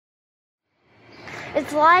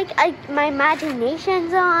It's like my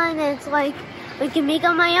imagination's on, and it's like I can make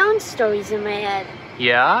up my own stories in my head.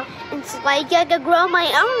 Yeah? It's like I can grow my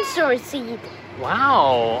own story seed.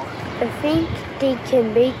 Wow. I think they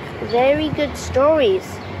can make very good stories.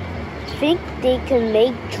 I think they can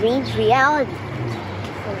make dreams reality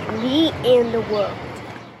for me and the world.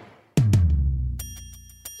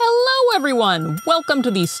 Hello, everyone. Welcome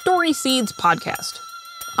to the Story Seeds podcast.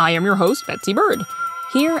 I am your host, Betsy Bird.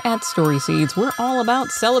 Here at Story Seeds, we're all about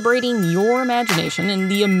celebrating your imagination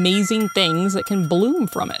and the amazing things that can bloom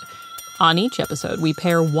from it. On each episode, we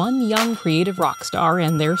pair one young creative rock star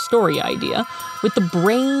and their story idea with the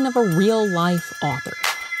brain of a real-life author.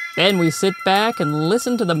 Then we sit back and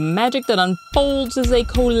listen to the magic that unfolds as they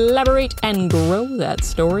collaborate and grow that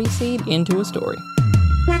story seed into a story.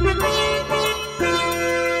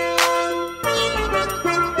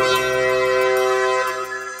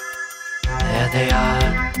 There they are,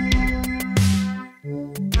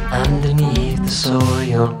 underneath the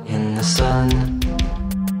soil in the sun,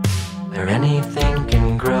 where anything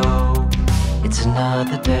can grow. It's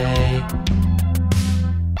another day,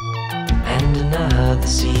 and another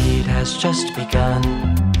seed has just begun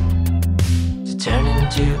to turn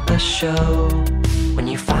into a show. When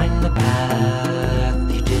you find the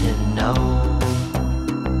path you didn't know,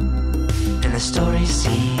 and the story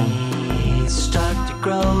seeds start to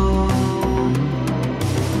grow.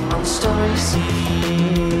 On Story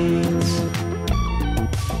Seeds,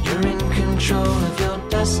 you're in control of your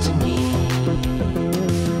destiny.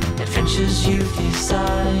 Adventures you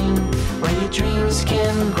design, where your dreams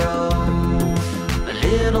can grow a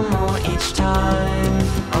little more each time.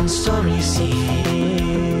 On Story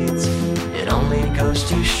Seeds, it only goes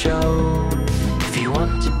to show, if you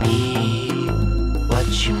want to be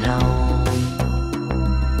what you know,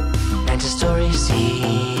 plant a story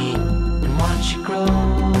seed and watch it grow.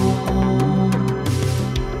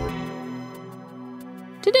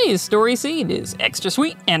 Today's story seed is extra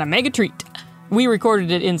sweet and a mega treat. We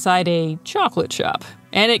recorded it inside a chocolate shop,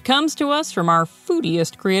 and it comes to us from our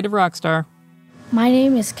foodiest creative rock star. My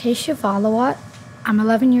name is Keisha Valawat. I'm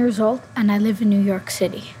 11 years old, and I live in New York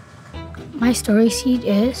City. My story seed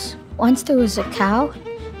is, once there was a cow,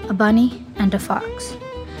 a bunny, and a fox.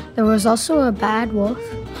 There was also a bad wolf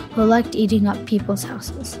who liked eating up people's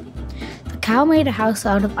houses. The cow made a house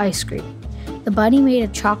out of ice cream. The bunny made a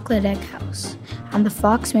chocolate egg house. And the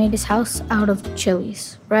fox made his house out of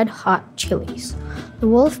chilies, red hot chilies. The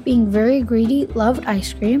wolf, being very greedy, loved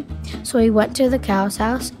ice cream, so he went to the cow's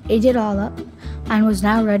house, ate it all up, and was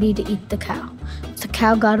now ready to eat the cow. The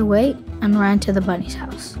cow got away and ran to the bunny's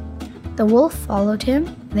house. The wolf followed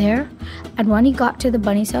him there, and when he got to the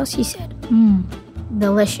bunny's house, he said,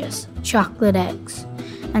 delicious, chocolate eggs.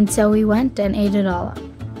 And so he went and ate it all up.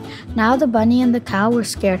 Now the bunny and the cow were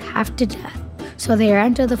scared half to death, so they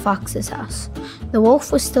ran to the fox's house. The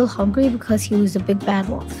wolf was still hungry because he was a big bad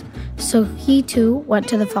wolf, so he too went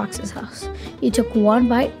to the fox's house. He took one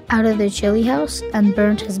bite out of the chili house and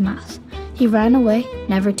burned his mouth. He ran away,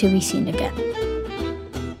 never to be seen again.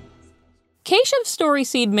 Keisha's story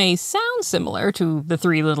seed may sound similar to The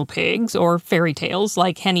Three Little Pigs or fairy tales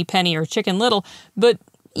like Henny Penny or Chicken Little, but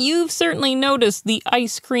you've certainly noticed the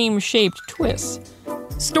ice cream-shaped twists.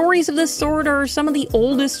 Stories of this sort are some of the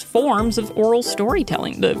oldest forms of oral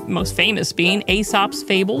storytelling, the most famous being Aesop's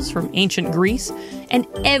fables from ancient Greece, and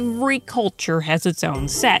every culture has its own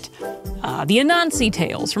set. The Anansi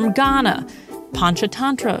tales from Ghana,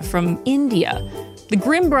 Panchatantra from India, the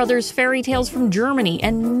Grimm brothers' fairy tales from Germany,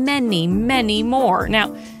 and many, many more.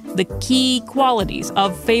 Now, the key qualities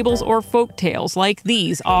of fables or folk tales like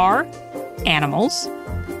these are animals,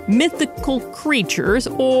 mythical creatures,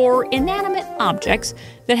 or inanimate objects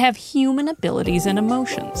that have human abilities and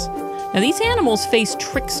emotions. Now, these animals face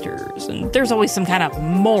tricksters, and there's always some kind of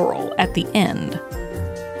moral at the end.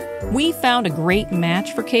 We found a great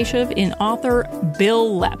match for Keisha in author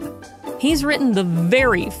Bil Lepp. He's written the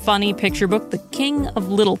very funny picture book, The King of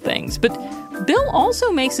Little Things, but Bill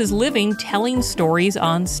also makes his living telling stories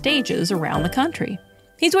on stages around the country.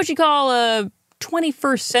 He's what you call a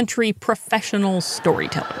 21st century professional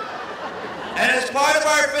storyteller. And as part of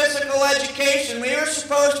our physical education, we were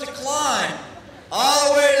supposed to climb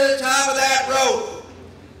all the way to the top of that rope,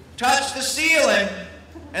 touch the ceiling,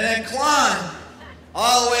 and then climb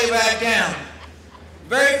all the way back down.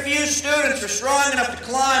 Very few students were strong enough to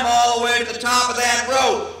climb all the way to the top of that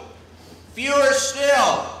rope. Fewer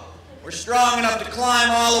still were strong enough to climb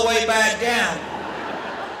all the way back down.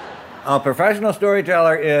 A professional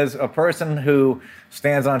storyteller is a person who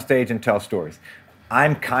stands on stage and tells stories.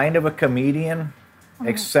 I'm kind of a comedian,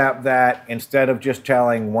 except that instead of just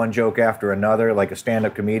telling one joke after another like a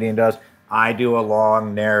stand-up comedian does, I do a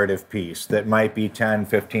long narrative piece that might be 10,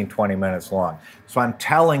 15, 20 minutes long. So I'm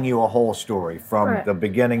telling you a whole story from the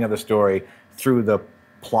beginning of the story through the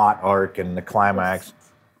plot arc and the climax.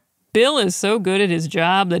 Bill is so good at his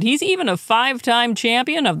job that he's even a 5-time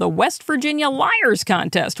champion of the West Virginia Liars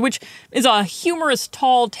Contest, which is a humorous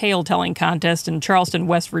tall tale-telling contest in Charleston,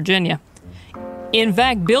 West Virginia. In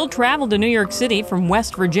fact, Bill traveled to New York City from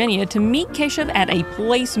West Virginia to meet Keshav at a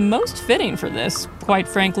place most fitting for this, quite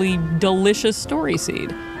frankly, delicious story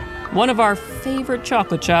seed. One of our favorite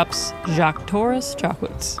chocolate shops, Jacques Torres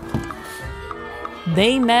Chocolates.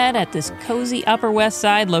 They met at this cozy Upper West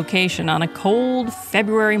Side location on a cold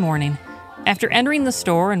February morning. After entering the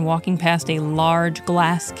store and walking past a large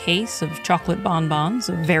glass case of chocolate bonbons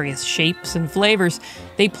of various shapes and flavors,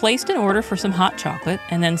 they placed an order for some hot chocolate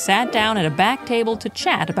and then sat down at a back table to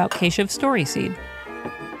chat about Keshav's story seed.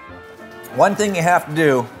 One thing you have to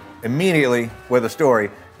do immediately with a story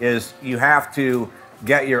is you have to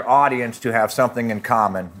get your audience to have something in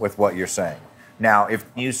common with what you're saying. Now, if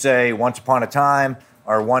you say once upon a time,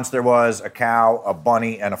 or once there was a cow, a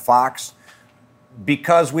bunny, and a fox,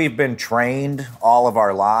 because we've been trained all of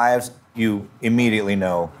our lives, you immediately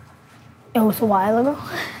know. It was a while ago.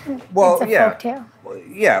 Well, it's a folktale.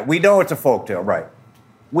 Yeah, we know it's a folktale, right.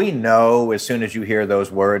 We know as soon as you hear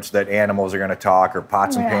those words that animals are going to talk or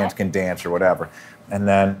pots and pans can dance or whatever. And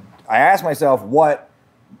then I asked myself what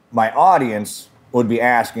my audience would be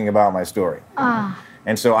asking about my story.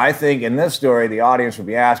 And so I think in this story, the audience would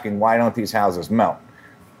be asking, why don't these houses melt?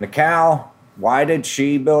 The cow, why did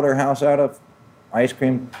she build her house out of ice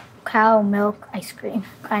cream? Cow, milk, ice cream,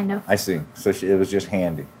 kind of. I see. So it was just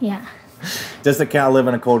handy. Yeah. Does the cow live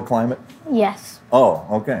in a cold climate? Yes. Oh,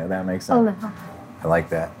 okay. That makes sense. A little. I like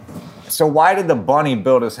that. So why did the bunny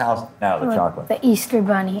build his house out of the chocolate? The Easter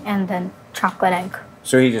bunny and then chocolate egg.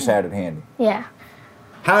 So he just had it handy. Yeah.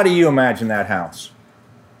 How do you imagine that house?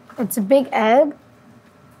 It's a big egg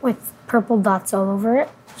with purple dots all over it.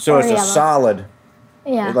 So it's yellow. a solid.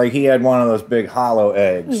 Yeah. Like he had one of those big hollow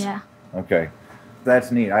eggs. Yeah. Okay.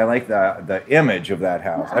 That's neat. I like the image of that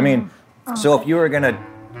house. I mean, so if you were going to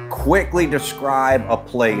quickly describe a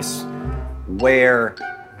place where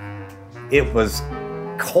it was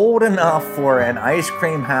cold enough for an ice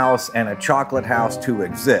cream house and a chocolate house to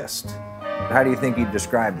exist, how do you think you'd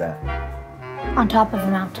describe that? On top of a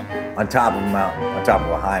mountain. On top of a mountain, on top of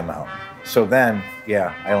a high mountain. So then,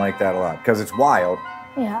 yeah, I like that a lot because it's wild,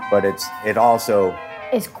 Yeah. but it also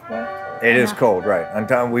It's cool. it is cold, right?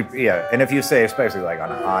 And if you say especially like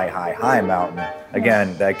on a high mountain,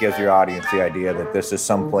 again, that gives your audience the idea that this is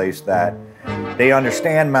some place that they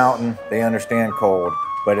understand mountain, they understand cold,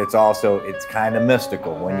 but it's kind of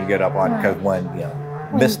mystical when you get up on because when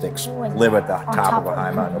mystics live at the top of a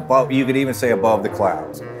high mountain. Above, you could even say above the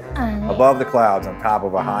clouds. Above the clouds, on top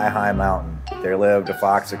of a high mountain, there lived a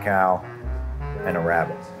fox, a cow, and a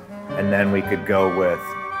rabbit. And then we could go with,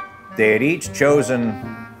 they had each chosen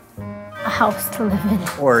A house to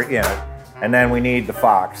live in. And then we need the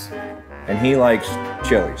fox, and he likes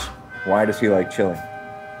chilies. Why does he like chili?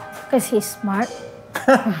 Because he's smart.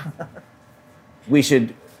 We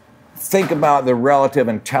should think about the relative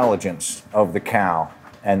intelligence of the cow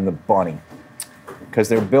and the bunny, because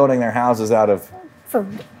they're building their houses out of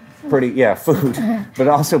Food. food, but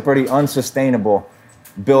also pretty unsustainable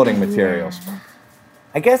building materials.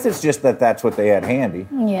 I guess it's just that that's what they had handy.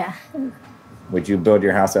 Yeah. Would you build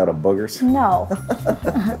your house out of boogers? No.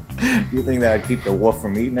 Do you think that would keep the wolf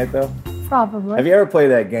from eating it, though? Probably. Have you ever played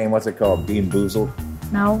that game, what's it called, Bean Boozled?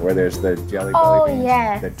 No. Where there's the jelly belly beans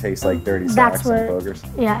yeah. that taste like dirty That's socks and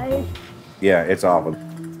boogers? Yeah. Yeah, it's awful.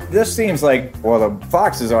 This seems like, well, the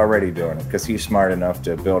fox is already doing it because he's smart enough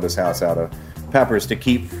to build his house out of peppers to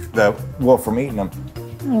keep the wolf from eating them.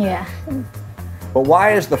 Yeah. But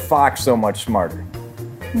why is the fox so much smarter?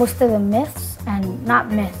 Most of the myths, and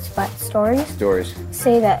not myths, but stories,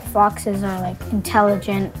 say that foxes are like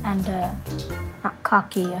intelligent and not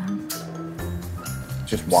cocky.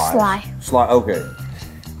 Just wise. Sly. Sly, okay.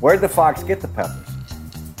 Where'd the fox get the peppers?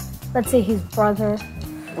 Let's say his brother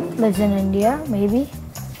lives in India, maybe,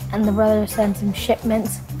 and the brother sends him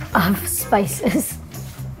shipments of spices.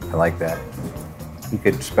 I like that. He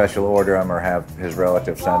could special order them or have his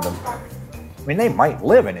relatives send them. I mean, they might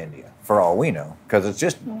live in India, for all we know, because it's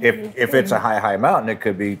just, if it's a high mountain, it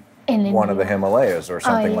could be one of the Himalayas or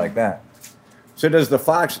something like that. So does the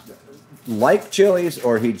fox like chilies,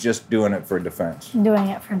 or he's just doing it for defense? Doing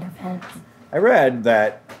it for defense. I read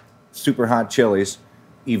that super hot chilies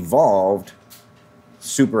evolved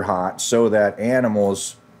super hot so that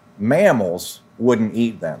mammals wouldn't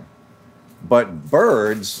eat them. But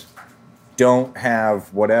birds don't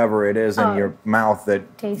have whatever it is in your mouth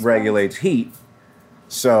that Taste regulates heat.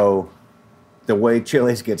 So the way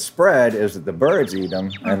chilies get spread is that the birds eat them,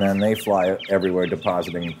 and then they fly everywhere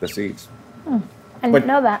depositing the seeds. I didn't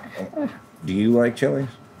know that. Do you like chilies?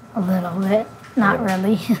 A little bit. Not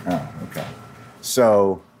really. Oh, okay.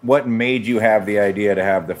 So what made you have the idea to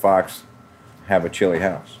have the fox have a chili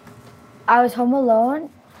house? I was home alone,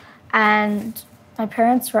 and my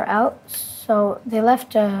parents were out, so they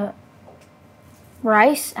left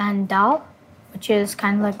rice and dal, which is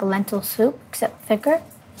kind of like a lentil soup, except thicker.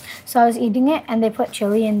 So I was eating it, and they put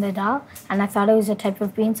chili in the dal, and I thought it was a type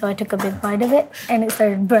of bean, so I took a big bite of it, and it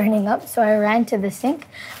started burning up. So I ran to the sink,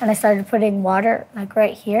 and I started putting water like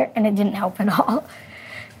right here, and it didn't help at all.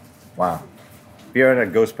 Wow. Have you ever had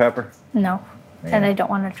a ghost pepper? No, and I don't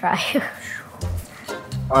want to try.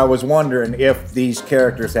 I was wondering if these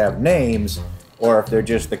characters have names, or if they're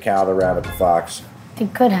just the cow, the rabbit, the fox. They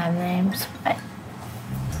could have names, but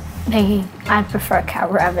I prefer cow,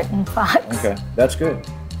 rabbit, and fox. Okay, that's good.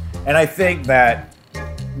 And I think that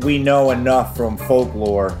we know enough from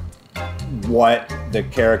folklore what the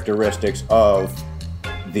characteristics of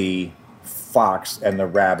the fox and the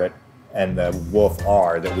rabbit and the wolf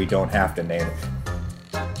are, that we don't have to name it.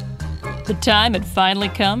 The time had finally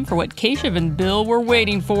come for what Keshav and Bill were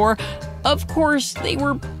waiting for. Of course, they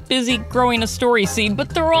were busy growing a story seed, but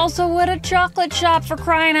they're also at a chocolate shop, for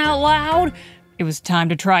crying out loud. It was time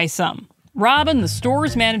to try some. Robin, the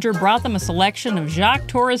store's manager, brought them a selection of Jacques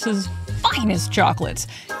Torres's finest chocolates,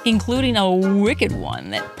 including a wicked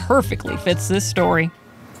one that perfectly fits this story.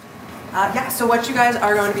 So what you guys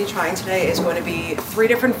are going to be trying today is going to be 3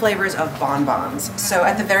 different flavors of bonbons. So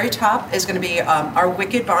at the very top is going to be our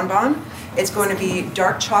Wicked Bonbon. It's going to be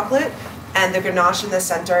dark chocolate and the ganache in the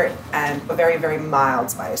center and a very, very mild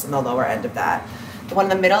spice in the lower end of that. The one in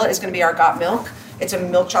the middle is going to be our Got Milk. It's a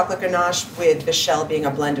milk chocolate ganache with the shell being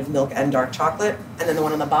a blend of milk and dark chocolate. And then the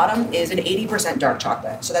one on the bottom is an 80% dark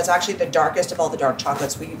chocolate. So that's actually the darkest of all the dark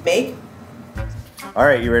chocolates we make. All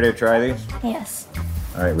right, you ready to try these? Yes.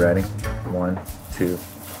 All right, ready? 1, 2,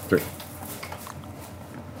 3.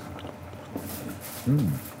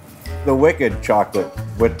 The Wicked chocolate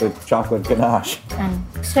with the chocolate ganache. And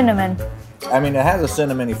cinnamon. I mean, it has a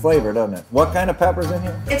cinnamony flavor, doesn't it? What kind of pepper's in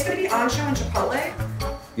here? It's going to be ancho and chipotle.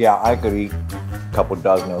 Yeah, I could eat a couple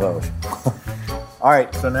dozen of those. All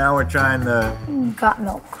right, so now we're trying the... Got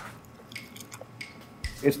Milk.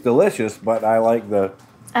 It's delicious, but I like the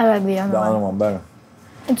other other one better.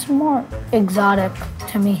 It's more exotic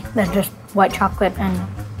to me than just white chocolate and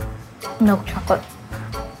milk chocolate.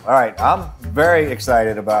 All right, I'm very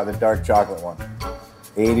excited about the dark chocolate one.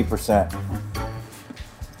 80%.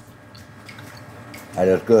 That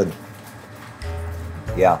is good.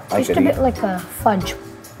 Yeah, I Just could a eat. bit like a fudge.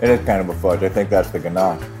 It is kind of a fudge. I think that's the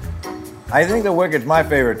ganache. I think the Wicked's my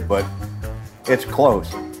favorite, but it's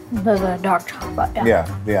close. The dark chocolate, yeah.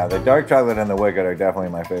 Yeah. The dark chocolate and the Wicked are definitely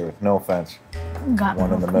my favorites. No offense. Got One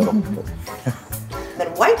Milk. in the middle. Then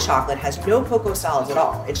white chocolate has no cocoa solids at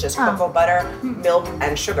all. It's just cocoa butter, milk,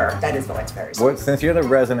 and sugar. That is the White Berries. Since you're the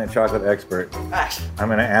resident chocolate expert, I'm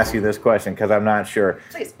going to ask you this question because I'm not sure.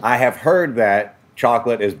 Please. I have heard that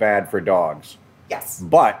chocolate is bad for dogs. Yes.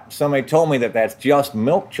 But somebody told me that that's just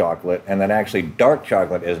milk chocolate and that actually dark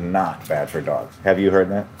chocolate is not bad for dogs. Have you heard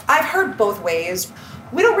that? I've heard both ways.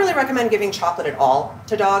 We don't really recommend giving chocolate at all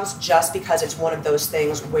to dogs just because it's one of those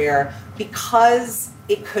things where, because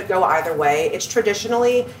it could go either way, it's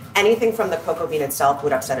traditionally anything from the cocoa bean itself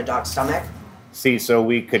would upset a dog's stomach. See, so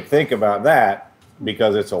we could think about that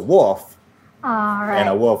because it's a wolf All right. and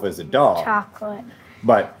a wolf is a dog. Chocolate.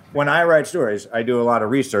 But when I write stories, I do a lot of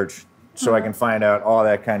research so I can find out all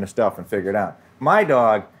that kind of stuff and figure it out. My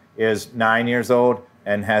dog is 9 years old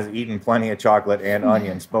and has eaten plenty of chocolate and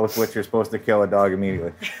onions, both which are supposed to kill a dog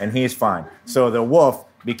immediately. And he's fine. So the wolf,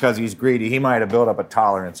 because he's greedy, he might have built up a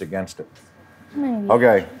tolerance against it. Maybe.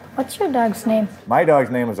 Okay, What's your dog's name? my dog's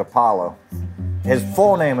name is Apollo. His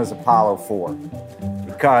full name is Apollo 4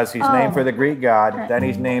 because he's named for the Greek god. Then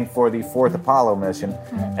he's named for the 4th Apollo mission.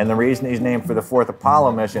 And the reason he's named for the 4th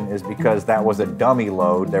Apollo mission is because that was a dummy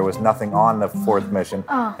load. There was nothing on the 4th mission,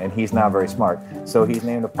 and he's not very smart. So he's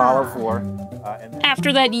named Apollo 4. And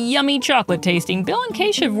After that yummy chocolate tasting, Bill and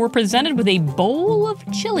Keshav were presented with a bowl of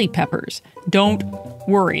chili peppers. Don't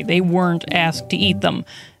worry, they weren't asked to eat them.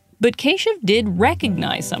 But Keshav did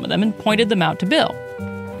recognize some of them and pointed them out to Bill.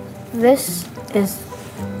 This is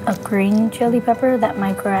a green chili pepper that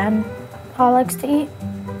my grandpa likes to eat.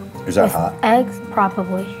 is that With hot? eggs,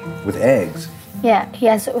 probably. With eggs? Yeah, he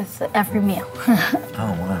has it with every meal. Oh,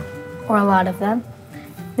 wow. Or a lot of them.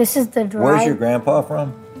 This is the dry... Where's your grandpa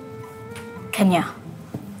from? Kenya.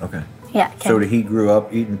 Okay. Yeah. So did he grew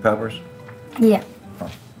up eating peppers? Yeah.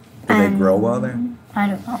 Did they grow well there? I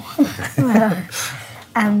don't know.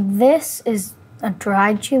 And this is a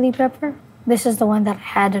dried chili pepper. This is the one that I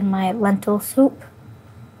had in my lentil soup,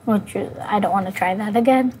 which I don't want to try that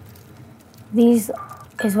again. These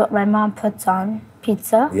is what my mom puts on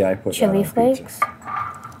pizza. Yeah, I put chili that on flakes. pizza.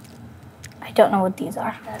 I don't know what these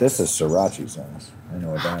are. This is sriracha sauce. I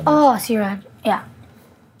know what that is. Oh, sriracha. Yeah.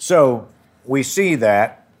 So we see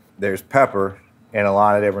that there's pepper in a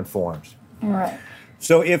lot of different forms. Right.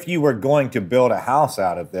 So if you were going to build a house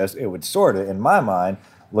out of this, it would sort of, in my mind,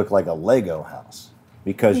 look like a Lego house.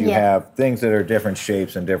 Because you have things that are different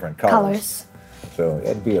shapes and different colors. So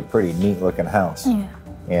it'd be a pretty neat looking house. Yeah.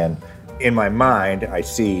 And in my mind, I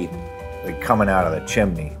see like coming out of the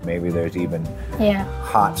chimney. Maybe there's even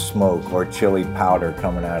hot smoke or chili powder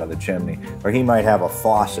coming out of the chimney. Or he might have a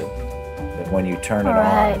faucet that when you turn it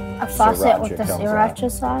on, A faucet with the comes sriracha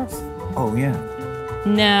out. sauce. Oh, yeah.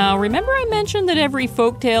 Now, remember I mentioned that every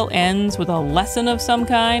folktale ends with a lesson of some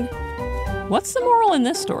kind? What's the moral in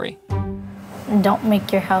this story? Don't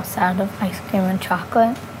make your house out of ice cream and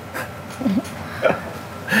chocolate.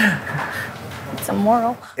 It's a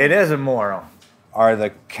moral. It is a moral. Are the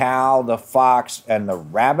cow, the fox, and the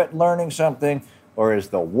rabbit learning something? Or is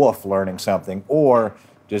the wolf learning something? Or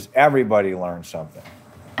does everybody learn something?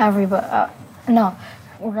 Everybody. No.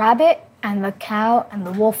 Rabbit and the cow and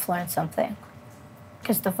the wolf learn something.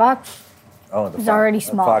 Because the fox is already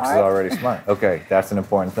smart. The fox is already smart. Okay, that's an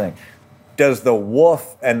important thing. Does the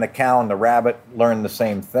wolf and the cow and the rabbit learn the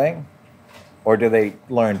same thing? Or do they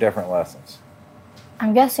learn different lessons?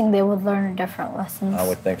 I'm guessing they would learn different lessons. I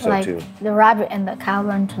would think so, like, too. The rabbit and the cow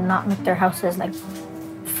learn to not make their houses like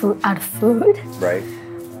food out of food. Right.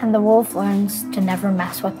 And the wolf learns to never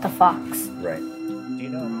mess with the fox. Right. Do you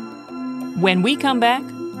know? When we come back,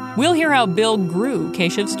 we'll hear how Bill grew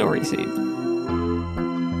Keshiv's story seed.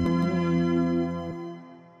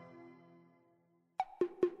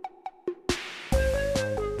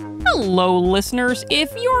 Hello, listeners.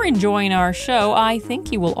 If you're enjoying our show, I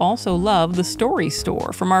think you will also love The Story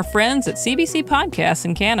Store from our friends at CBC Podcasts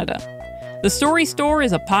in Canada. The Story Store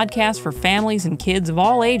is a podcast for families and kids of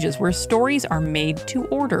all ages where stories are made to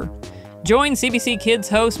order. Join CBC Kids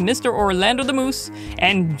host Mr. Orlando the Moose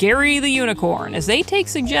and Gary the Unicorn as they take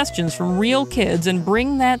suggestions from real kids and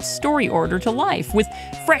bring that story order to life with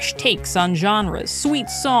fresh takes on genres, sweet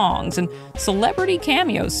songs, and celebrity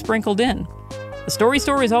cameos sprinkled in. The Story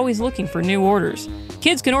Store is always looking for new orders.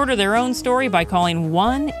 Kids can order their own story by calling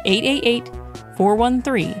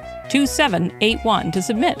 1-888-413-2781 to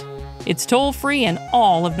submit. It's toll-free in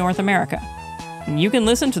all of North America. And you can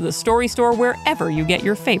listen to The Story Store wherever you get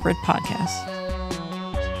your favorite podcasts.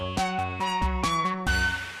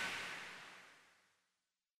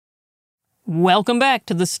 Welcome back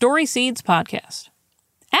to the Story Seeds podcast.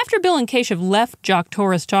 After Bill and Keshav left Jock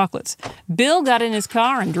Torres Chocolates, Bill got in his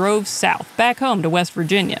car and drove south, back home to West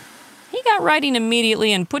Virginia. He got writing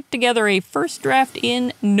immediately and put together a first draft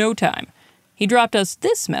in no time. He dropped us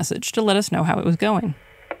this message to let us know how it was going.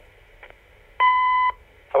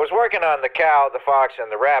 I was working on the cow, the fox, and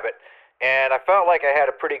the rabbit, and I felt like I had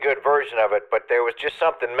a pretty good version of it, but there was just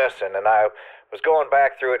something missing, and I was going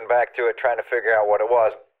back through it, trying to figure out what it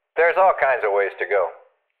was. There's all kinds of ways to go,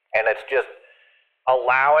 and it's just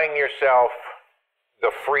allowing yourself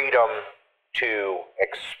the freedom to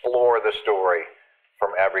explore the story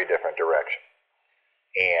from every different direction.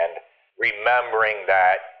 And remembering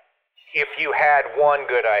that if you had one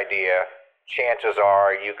good idea, chances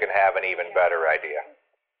are you can have an even better idea.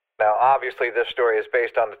 Now, obviously, this story is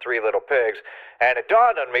based on the Three Little Pigs, and it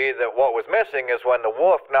dawned on me that what was missing is when the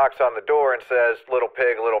wolf knocks on the door and says, little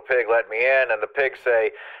pig, let me in," and the pigs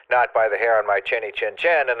say, "Not by the hair on my chinny chin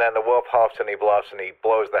chin," and then the wolf huffs and he bluffs and he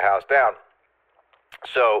blows the house down.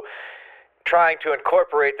 So, trying to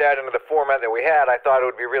incorporate that into the format that we had, I thought it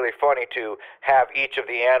would be really funny to have each of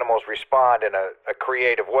the animals respond in a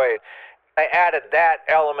creative way. I added that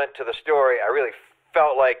element to the story. I really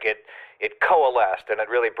felt like it coalesced, and it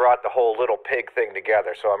really brought the whole little pig thing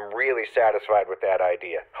together. So I'm really satisfied with that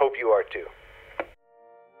idea. Hope you are too.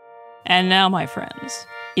 And now, my friends,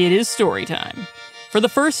 it is story time. For the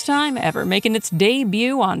first time ever making its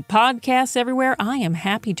debut on podcasts everywhere, I am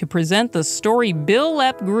happy to present the story Bil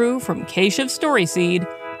Lepp grew from Keshav's Story Seed,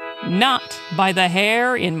 Not by the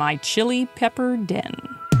Hair in My Chili Pepper Den.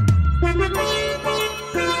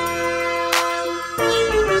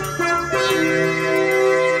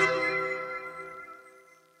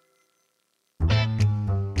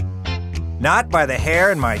 Not by the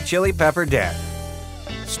Hair in My Chili Pepper Den.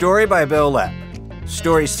 Story by Bil Lepp.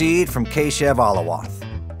 Story seed from Keshav Alawath.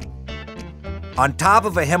 On top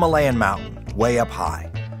of a Himalayan mountain, way up high,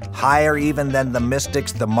 higher even than the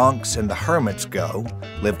mystics, the monks, and the hermits go,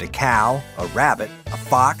 lived a cow, a rabbit, a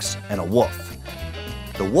fox, and a wolf.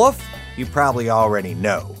 The wolf you probably already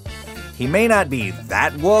know. He may not be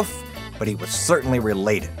that wolf, but he was certainly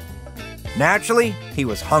related. Naturally, he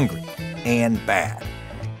was hungry and bad.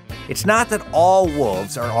 It's not that all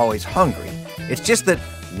wolves are always hungry. It's just that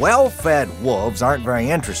well-fed wolves aren't very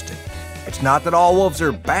interesting. It's not that all wolves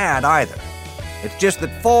are bad either. It's just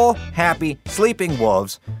that full, happy, sleeping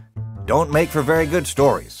wolves don't make for very good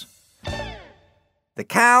stories. The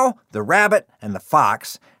cow, the rabbit, and the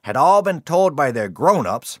fox had all been told by their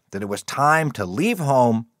grown-ups that it was time to leave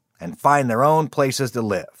home and find their own places to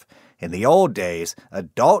live. In the old days,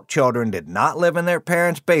 adult children did not live in their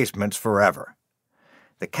parents' basements forever.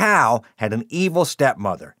 The cow had an evil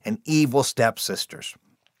stepmother and evil stepsisters.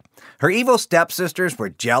 Her evil stepsisters were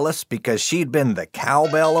jealous because she'd been the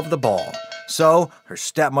cowbell of the ball, so her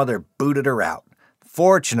stepmother booted her out.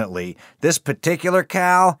 Fortunately, this particular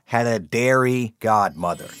cow had a dairy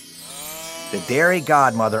godmother. The dairy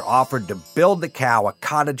godmother offered to build the cow a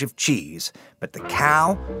cottage of cheese, but the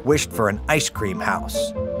cow wished for an ice cream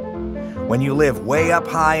house. When you live way up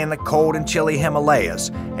high in the cold and chilly Himalayas,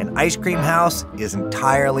 an ice cream house is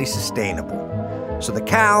entirely sustainable. So the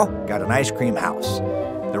cow got an ice cream house.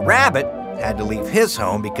 The rabbit had to leave his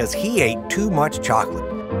home because he ate too much chocolate.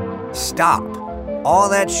 Stop. All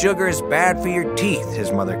that sugar is bad for your teeth,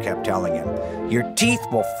 his mother kept telling him. Your teeth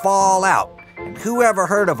will fall out. And who ever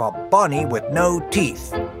heard of a bunny with no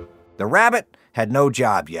teeth? The rabbit had no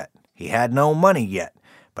job yet. He had no money yet.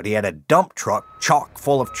 But he had a dump truck chock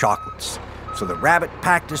full of chocolates. So the rabbit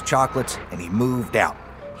packed his chocolates and he moved out.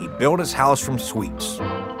 He built his house from sweets.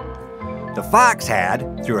 The fox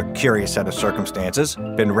had, through a curious set of circumstances,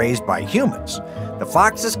 been raised by humans. The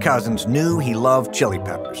fox's cousins knew he loved chili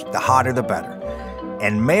peppers, the hotter the better,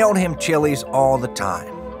 and mailed him chilies all the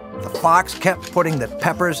time. The fox kept putting the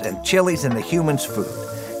peppers and chilies in the humans' food.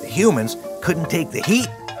 The humans couldn't take the heat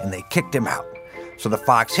and they kicked him out. So the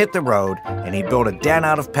fox hit the road, and he built a den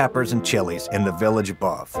out of peppers and chilies in the village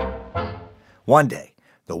above. One day,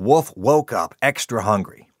 the wolf woke up extra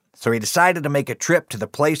hungry, so he decided to make a trip to the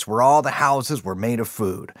place where all the houses were made of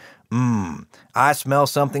food. I smell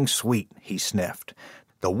something sweet, he sniffed.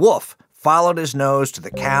 The wolf followed his nose to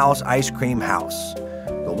the cow's ice cream house.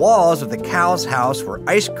 The walls of the cow's house were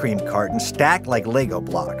ice cream cartons stacked like Lego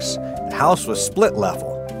blocks. The house was split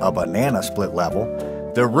level, a banana split level.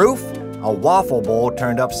 The roof, a waffle bowl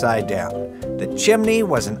turned upside down. The chimney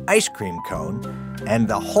was an ice cream cone, and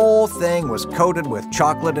the whole thing was coated with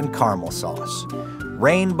chocolate and caramel sauce.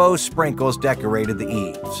 Rainbow sprinkles decorated the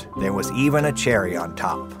eaves. There was even a cherry on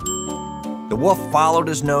top. The wolf followed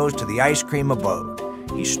his nose to the ice cream abode.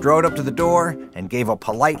 He strode up to the door and gave a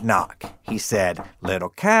polite knock. He said, little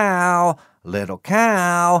cow,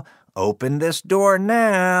 open this door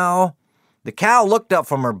now." The cow looked up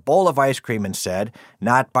from her bowl of ice cream and said,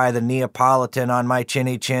 "Not by the Neapolitan on my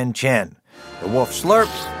chinny chin chin." The wolf slurped,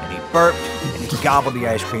 and he burped, and he gobbled the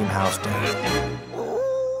ice cream house down.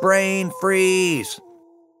 Brain freeze!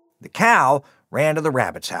 The cow ran to the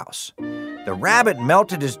rabbit's house. The rabbit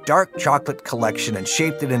melted his dark chocolate collection and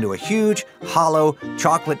shaped it into a huge, hollow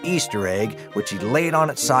chocolate Easter egg, which he laid on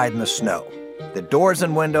its side in the snow. The doors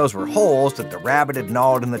and windows were holes that the rabbit had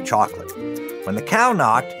gnawed in the chocolate. When the cow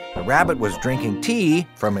knocked, the rabbit was drinking tea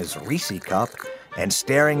from his Reese cup and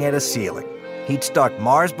staring at a ceiling. He'd stuck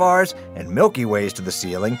Mars bars and Milky Ways to the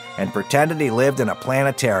ceiling and pretended he lived in a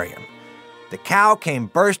planetarium. The cow came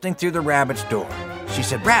bursting through the rabbit's door. She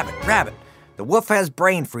said, "Rabbit, rabbit, the wolf has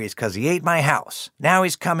brain freeze because he ate my house. Now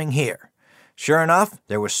he's coming here." Sure enough,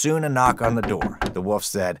 there was soon a knock on the door. The wolf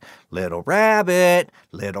said, "Little rabbit,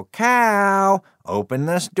 little cow, open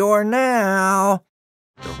this door now."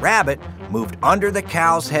 The rabbit moved under the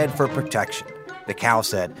cow's head for protection. The cow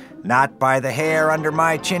said, "Not by the hair under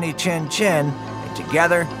my chinny chin chin," and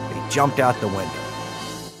together they jumped out the window.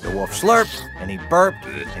 The wolf slurped, and he burped,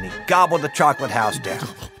 and he gobbled the chocolate house down.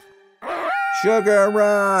 Sugar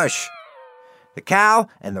rush! The cow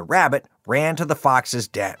and the rabbit ran to the fox's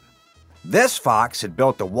den. This fox had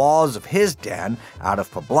built the walls of his den out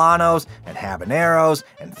of poblanos and habaneros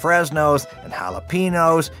and fresnos and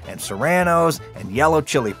jalapenos and serranos and yellow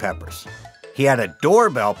chili peppers. He had a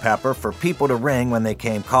doorbell pepper for people to ring when they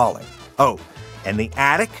came calling. Oh, and the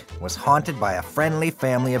attic was haunted by a friendly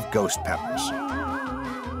family of ghost peppers.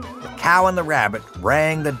 The cow and the rabbit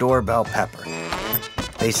rang the doorbell pepper.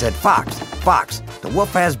 They said, "Fox, Fox, the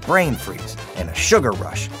wolf has brain freeze and a sugar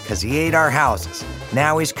rush because he ate our houses.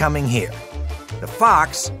 Now he's coming here." The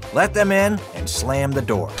fox let them in and slammed the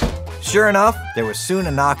door. Sure enough, there was soon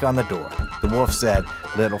a knock on the door. The wolf said,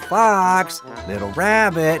 "Little fox, little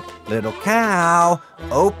rabbit, little cow,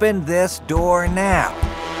 open this door now."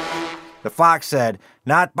 The fox said,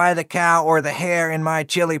 "Not by the cow or the hare in my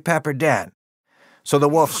chili pepper den." So the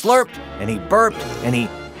wolf slurped, and he burped, and he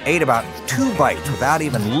ate about 2 bites without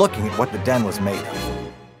even looking at what the den was made of.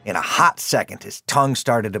 In a hot second, his tongue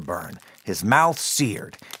started to burn. His mouth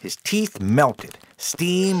seared. His teeth melted.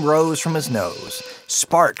 Steam rose from his nose.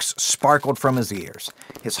 Sparks sparkled from his ears.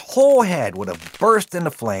 His whole head would have burst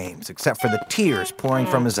into flames except for the tears pouring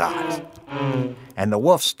from his eyes. And the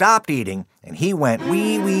wolf stopped eating, and he went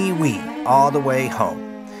wee, wee, wee all the way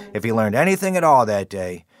home. If he learned anything at all that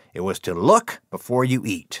day, it was to look before you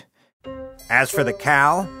eat. As for the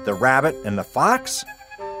cow, the rabbit, and the fox,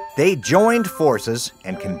 they joined forces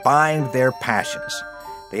and combined their passions.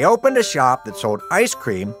 They opened a shop that sold ice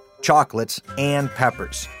cream, chocolates, and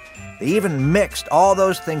peppers. They even mixed all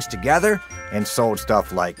those things together and sold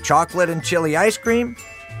stuff like chocolate and chili ice cream,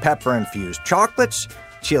 pepper-infused chocolates,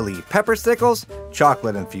 chili peppersicles,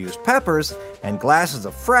 chocolate-infused peppers, and glasses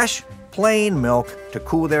of fresh, plain milk to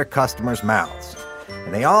cool their customers' mouths.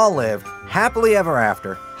 And they all lived happily ever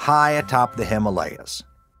after, high atop the Himalayas.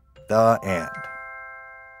 The end.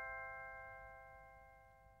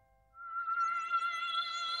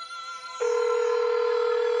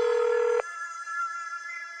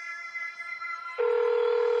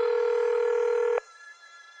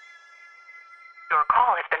 Your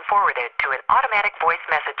call has been forwarded to an automatic voice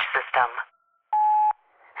message system.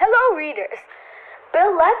 Hello, readers.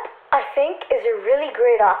 Bil Lepp, I think, is a really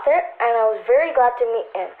great author, and I was very glad to meet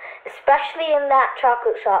him, especially in that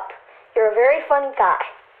chocolate shop. You're a very funny guy.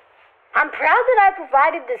 I'm proud that I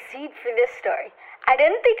provided the seed for this story. I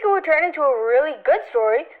didn't think it would turn into a really good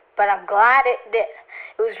story, but I'm glad it did.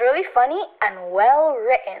 It was really funny and well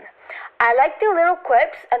written. I like the little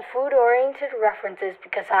quips and food-oriented references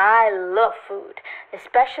because I love food,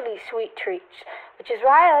 especially sweet treats, which is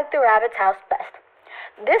why I like the rabbit's house best.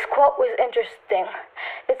 This quote was interesting.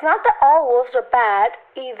 It's not that all wolves are bad,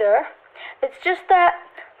 either. It's just that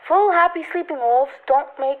full, happy, sleeping wolves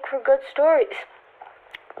don't make for good stories.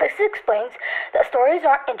 This explains that stories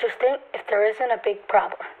aren't interesting if there isn't a big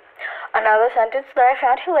problem. Another sentence that I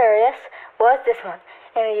found hilarious was this one.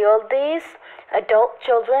 In the old days, adult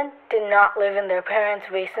children did not live in their parents'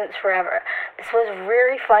 basements forever. This was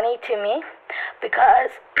really funny to me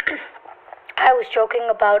because I was joking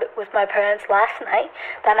about it with my parents last night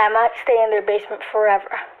that I might stay in their basement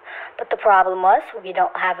forever. But the problem was we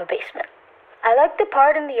don't have a basement. I liked the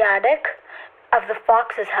part in the attic of the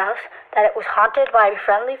fox's house that it was haunted by a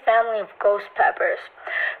friendly family of ghost peppers.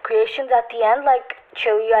 Creations at the end like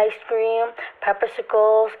chili ice cream,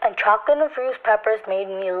 peppersicles, and chocolate-infused peppers made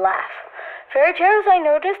me laugh. Fairy tales, I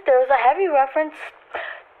noticed there was a heavy reference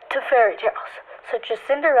to fairy tales, such as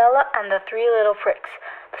Cinderella and the Three Little Pricks.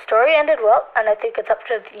 The story ended well, and I think it's up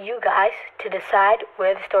to you guys to decide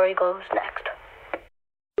where the story goes next.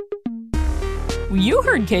 You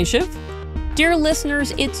heard Keshav. Dear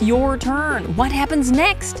listeners, it's your turn. What happens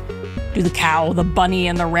next? Do the cow, the bunny,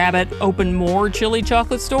 and the rabbit open more chili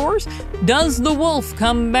chocolate stores? Does the wolf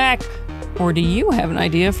come back? Or do you have an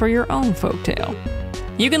idea for your own folktale?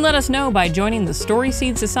 You can let us know by joining the Story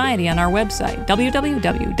Seed Society on our website,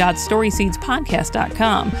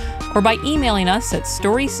 www.storyseedspodcast.com, or by emailing us at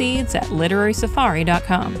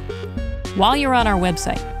storyseeds@literarysafari.com. While you're on our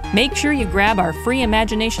website, make sure you grab our free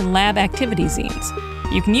Imagination Lab activity zines.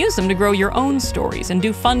 You can use them to grow your own stories and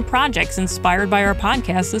do fun projects inspired by our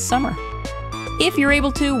podcast this summer. If you're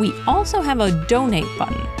able to, we also have a donate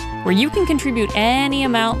button where you can contribute any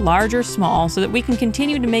amount, large or small, so that we can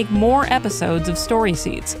continue to make more episodes of Story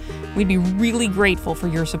Seeds. We'd be really grateful for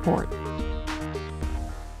your support.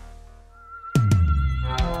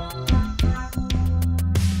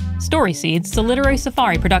 Story Seeds is a Literary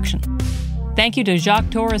Safari production. Thank you to Jacques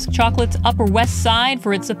Torres Chocolate's Upper West Side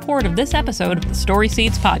for its support of this episode of the Story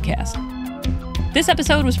Seeds podcast. This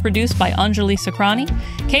episode was produced by Anjali Sakrani,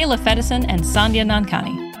 Kayla Fedison, and Sandhya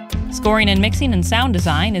Nankani. Scoring and mixing and sound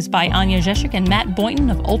design is by Anya Zeshik and Matt Boynton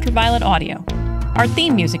of Ultraviolet Audio. Our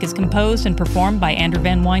theme music is composed and performed by Andrew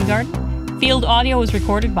Van Weingard. Field audio is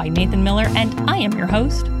recorded by Nathan Miller, and I am your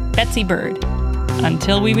host, Betsy Bird.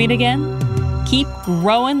 Until we meet again, keep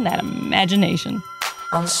growing that imagination.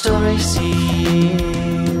 On Story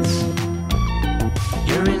Seeds,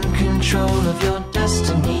 you're in control of your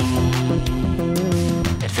destiny.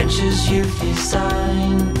 Adventures you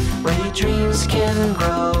design, where your dreams can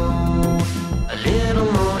grow a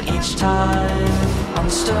little more each time. On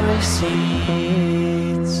Story Seeds.